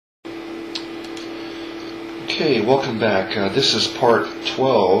Okay, welcome back. This is part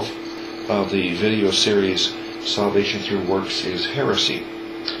 12 of the video series Salvation Through Works is Heresy.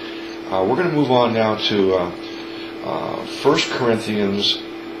 We're going to move on now to 1 Corinthians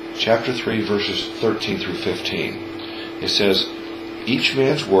chapter 3 verses 13 through 15. It says, "Each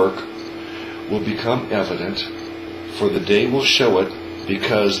man's work will become evident, for the day will show it,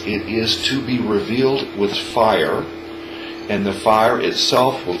 because it is to be revealed with fire, and the fire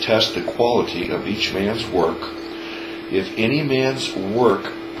itself will test the quality of each man's work. If any man's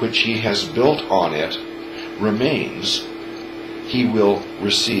work which he has built on it remains, he will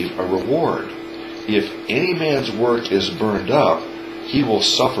receive a reward. If any man's work is burned up, he will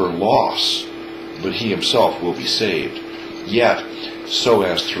suffer loss, but he himself will be saved, yet so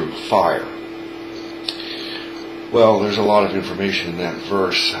as through fire." Well, there's a lot of information in that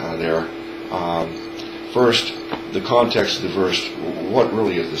verse there. First, the context of the verse. What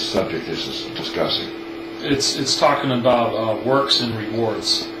really is the subject this is discussing? It's talking about works and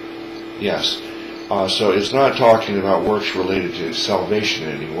rewards. Yes. So it's not talking about works related to salvation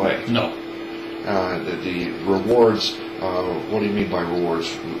in any way. No. The rewards. What do you mean by rewards?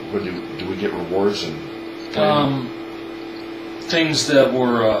 What do we get rewards and things that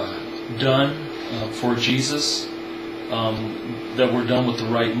were done for Jesus, that were done with the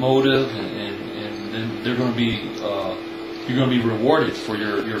right motive, and they're going to be you're going to be rewarded for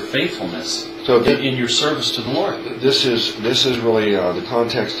your faithfulness in your service to the Lord. This is really the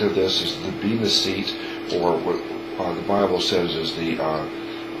context of this is the Bema seat, or what the Bible says is the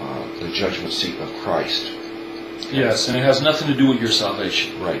judgment seat of Christ. Yes, and it has nothing to do with your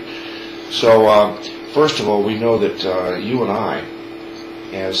salvation. Right. So first of all, we know that you and I,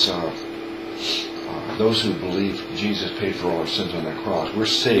 as those who believe Jesus paid for all our sins on that cross, we're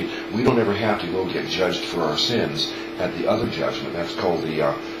saved. We don't ever have to go get judged for our sins at the other judgment. That's called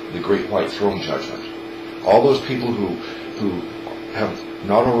the Great White Throne Judgment. All those people who have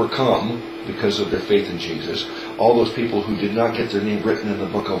not overcome because of their faith in Jesus, all those people who did not get their name written in the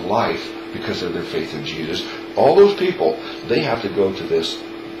book of life because of their faith in Jesus, all those people, they have to go to this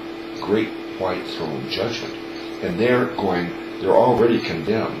Great White Throne Judgment. And they're already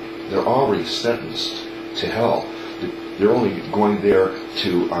condemned. They're already sentenced to hell. They're only going there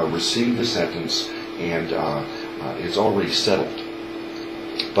to receive the sentence, and it's already settled.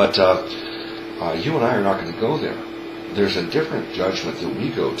 But you and I are not going to go there. There's a different judgment that we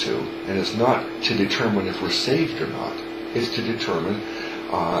go to, and it's not to determine if we're saved or not. It's to determine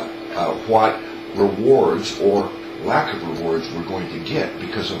what rewards or lack of rewards we're going to get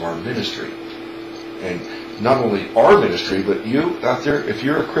because of our ministry. And not only our ministry, but you out there, if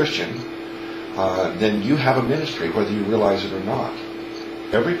you're a Christian, then you have a ministry, whether you realize it or not.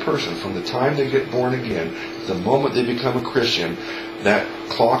 Every person, from the time they get born again, the moment they become a Christian, that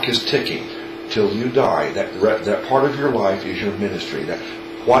clock is ticking till you die. That part of your life is your ministry. That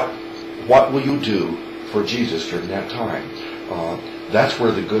what will you do for Jesus during that time? That's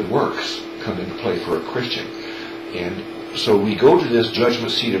where the good works come into play for a Christian. And so we go to this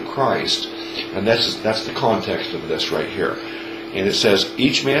judgment seat of Christ, and that's the context of this right here. And it says,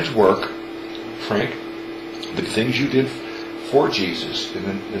 each man's work, Frank, the things you did for Jesus,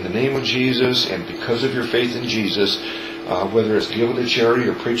 in the name of Jesus, and because of your faith in Jesus, whether it's giving to charity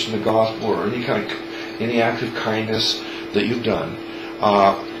or preaching the gospel or any act of kindness that you've done,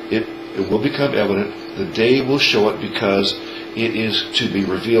 it will become evident. The day will show it, because it is to be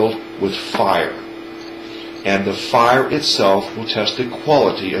revealed with fire. And the fire itself will test the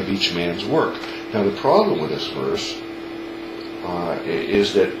quality of each man's work. Now, the problem with this verse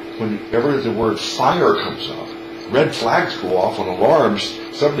is that whenever the word fire comes up, red flags go off on alarms.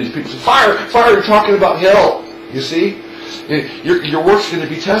 Some of these people say, "Fire! Fire! You're talking about hell." You see? Your work's going to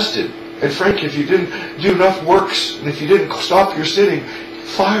be tested. And Frank, if you didn't do enough works, and if you didn't stop your sinning,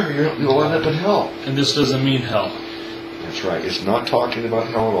 fire, you'll end up in hell. And this doesn't mean hell. That's right. It's not talking about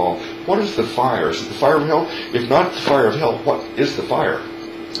hell at all. What is the fire? Is it the fire of hell? If not the fire of hell, what is the fire?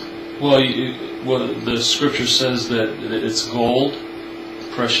 Well, the scripture says that it's gold,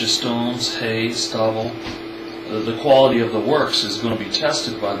 precious stones, hay, stubble. The quality of the works is going to be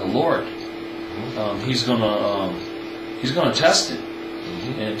tested by the Lord. He's going to test it,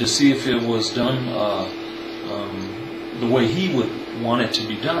 and to see if it was done the way He would want it to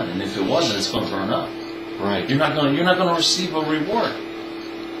be done. And if it wasn't, it's going to burn up. Right. You're not going to receive a reward.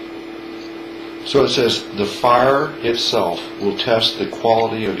 So it says, the fire itself will test the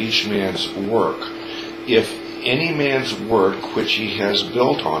quality of each man's work. If any man's work which he has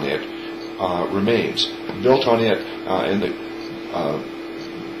built on it remains. Built on it,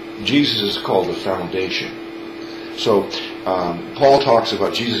 Jesus is called the foundation. So Paul talks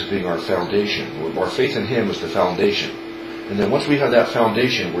about Jesus being our foundation. Our faith in Him is the foundation. And then once we have that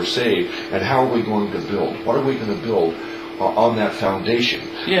foundation, we're saved. And how are we going to build? What are we going to build on that foundation?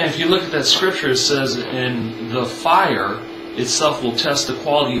 Yeah, if you look at that scripture, it says, "And the fire itself will test the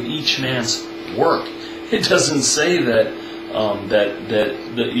quality of each man's work." It doesn't say that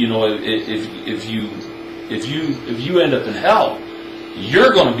you know, if you end up in hell,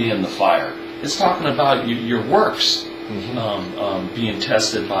 you're going to be in the fire. It's talking about your works being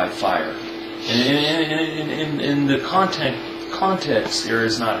tested by fire, and the context here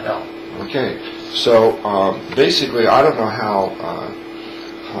is not hell. Okay, so basically, I don't know how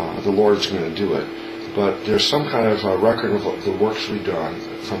the Lord's going to do it, but there's some kind of record of the works we've done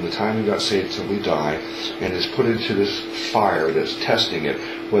from the time we got saved till we die, and it's put into this fire that's testing it,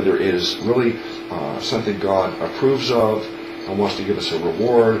 whether it is really something God approves of and wants to give us a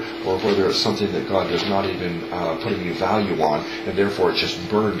reward, or whether it's something that God does not even put any value on, and therefore it's just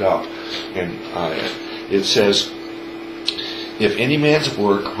burned up. And it says, "If any man's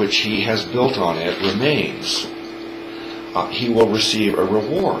work which he has built on it remains, he will receive a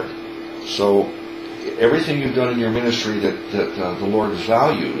reward." So everything you've done in your ministry that the Lord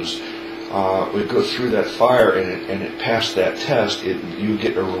values, it goes through that fire and it passed that test, you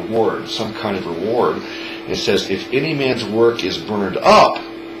get a reward, some kind of reward. It says, "If any man's work is burned up,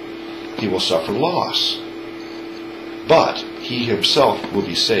 he will suffer loss. But he himself will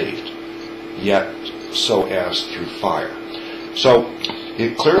be saved, yet so as through fire." So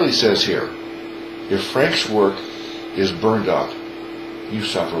it clearly says here, if Frank's work is burned up, you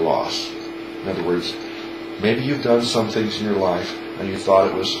suffer loss. In other words, maybe you've done some things in your life and you thought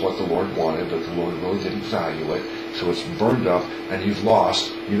it was what the Lord wanted, but the Lord really didn't value it, so it's burned up and you've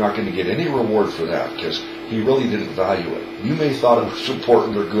lost. You're not going to get any reward for that because He really didn't value it. You may have thought it was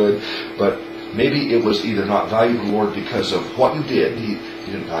important or good, but maybe it was either not valued to the Lord because of what you did, He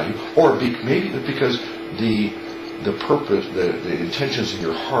didn't value, or maybe because the purpose, the intentions in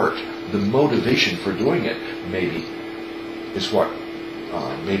your heart, the motivation for doing it, maybe is what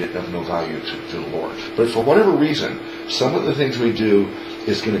made it of no value to the Lord. But for whatever reason, some of the things we do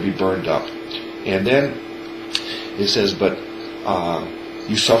is going to be burned up. And then it says, but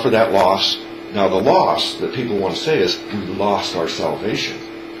you suffer that loss. Now the loss that people want to say is, we lost our salvation.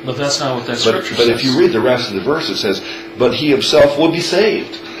 But that's not what that scripture says. But if you read the rest of the verse, it says, but he himself will be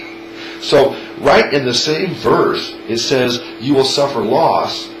saved. So right in the same verse, it says, you will suffer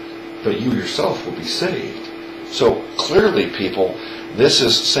loss, but you yourself will be saved. So clearly, people, this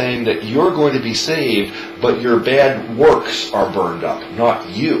is saying that you're going to be saved, but your bad works are burned up, not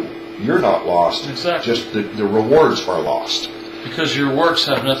you. You're not lost. Exactly. Just the rewards are lost. Because your works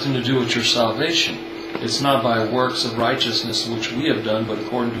have nothing to do with your salvation. It's not by works of righteousness which we have done, but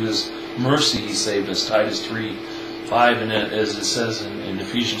according to His mercy He saved us. Titus 3:5, and as it says in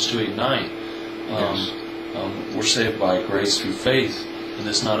Ephesians 2:8-9, Yes. We're saved by grace through faith, and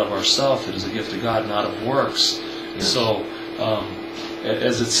it's not of ourselves. It is a gift of God, not of works. Yes. So,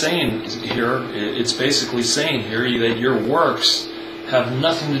 as it's saying here, it's basically saying here that your works have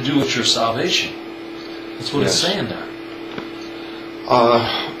nothing to do with your salvation. That's what it's saying there.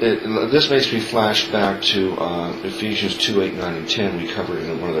 This makes me flash back to Ephesians 2:8, 9, and 10 we covered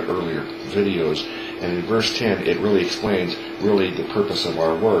in one of the earlier videos. And in verse 10, it really explains really the purpose of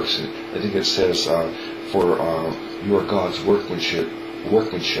our works. And I think it says, for you are God's workmanship,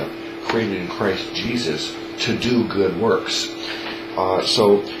 created in Christ Jesus to do good works.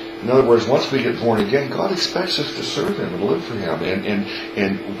 So, in other words, once we get born again, God expects us to serve Him and live for Him.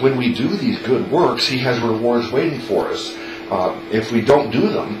 And when we do these good works, He has rewards waiting for us. If we don't do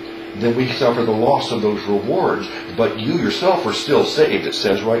them, then we suffer the loss of those rewards. But you yourself are still saved, it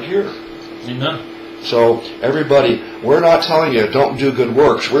says right here. Amen. So, everybody, we're not telling you don't do good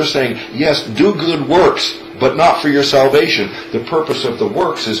works. We're saying, yes, do good works, but not for your salvation. The purpose of the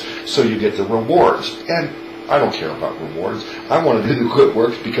works is so you get the rewards. And I don't care about rewards. I want to do the good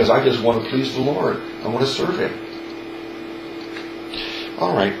works because I just want to please the Lord. I want to serve Him.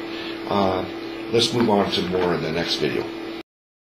 All right. Let's move on to more in the next video.